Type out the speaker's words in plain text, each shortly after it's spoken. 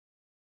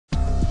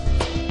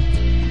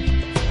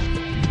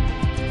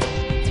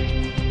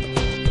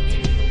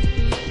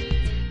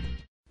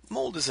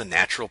is a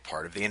natural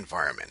part of the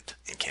environment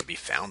and can be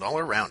found all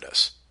around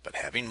us, but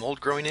having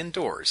mold growing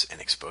indoors and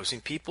exposing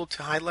people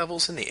to high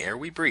levels in the air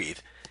we breathe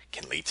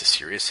can lead to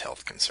serious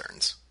health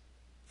concerns.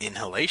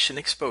 Inhalation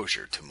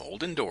exposure to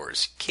mold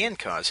indoors can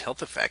cause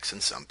health effects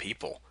in some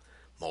people.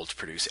 Molds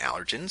produce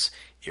allergens,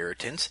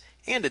 irritants,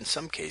 and in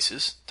some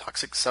cases,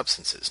 toxic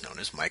substances known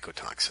as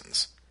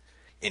mycotoxins.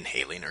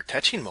 Inhaling or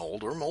touching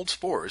mold or mold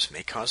spores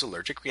may cause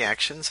allergic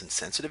reactions in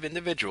sensitive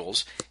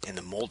individuals, and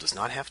the mold does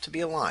not have to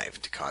be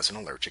alive to cause an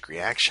allergic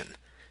reaction.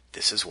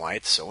 This is why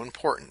it's so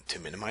important to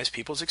minimize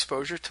people's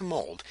exposure to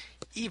mold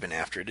even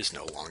after it is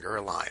no longer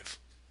alive.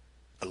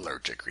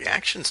 Allergic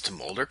reactions to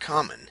mold are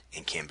common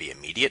and can be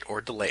immediate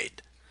or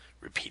delayed.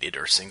 Repeated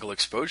or single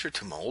exposure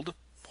to mold,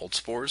 mold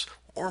spores,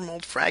 or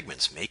mold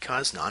fragments may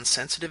cause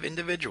non-sensitive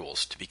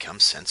individuals to become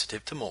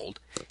sensitive to mold,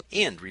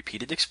 and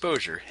repeated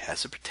exposure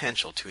has the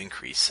potential to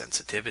increase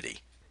sensitivity.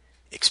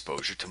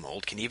 Exposure to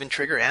mold can even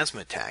trigger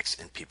asthma attacks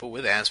in people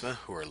with asthma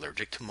who are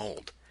allergic to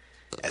mold.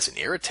 As an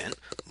irritant,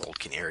 mold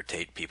can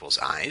irritate people's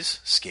eyes,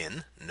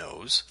 skin,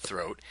 nose,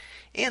 throat,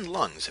 and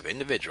lungs of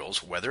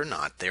individuals whether or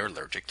not they are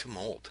allergic to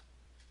mold.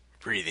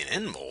 Breathing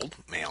in mold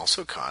may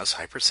also cause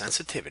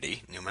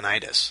hypersensitivity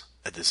pneumonitis,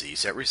 a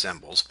disease that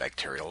resembles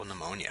bacterial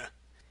pneumonia.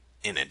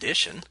 In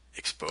addition,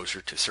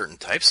 exposure to certain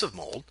types of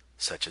mold,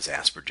 such as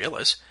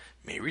aspergillus,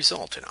 may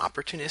result in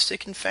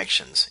opportunistic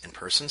infections in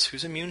persons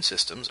whose immune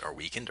systems are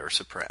weakened or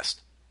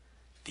suppressed.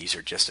 These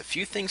are just a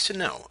few things to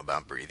know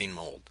about breathing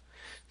mold.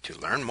 To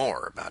learn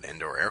more about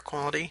indoor air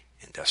quality,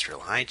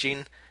 industrial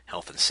hygiene,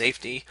 health and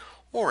safety,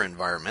 or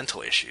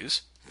environmental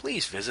issues,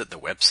 please visit the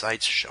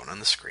websites shown on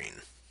the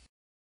screen.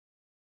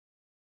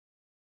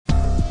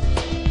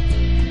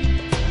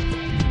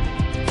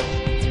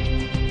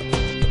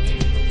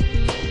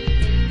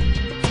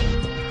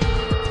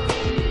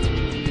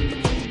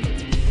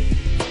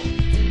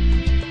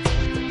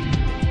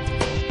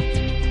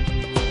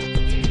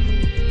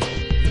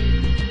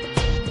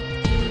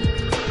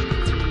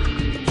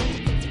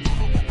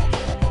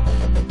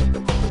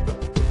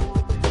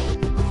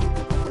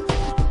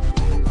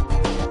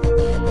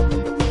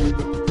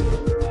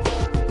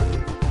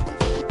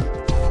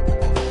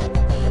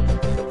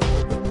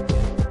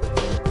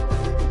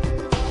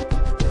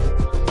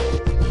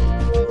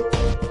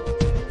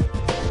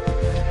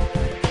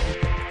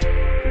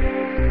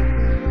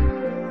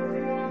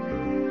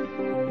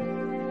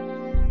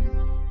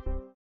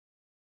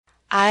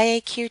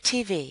 IAQ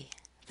TV,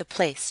 the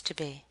place to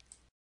be.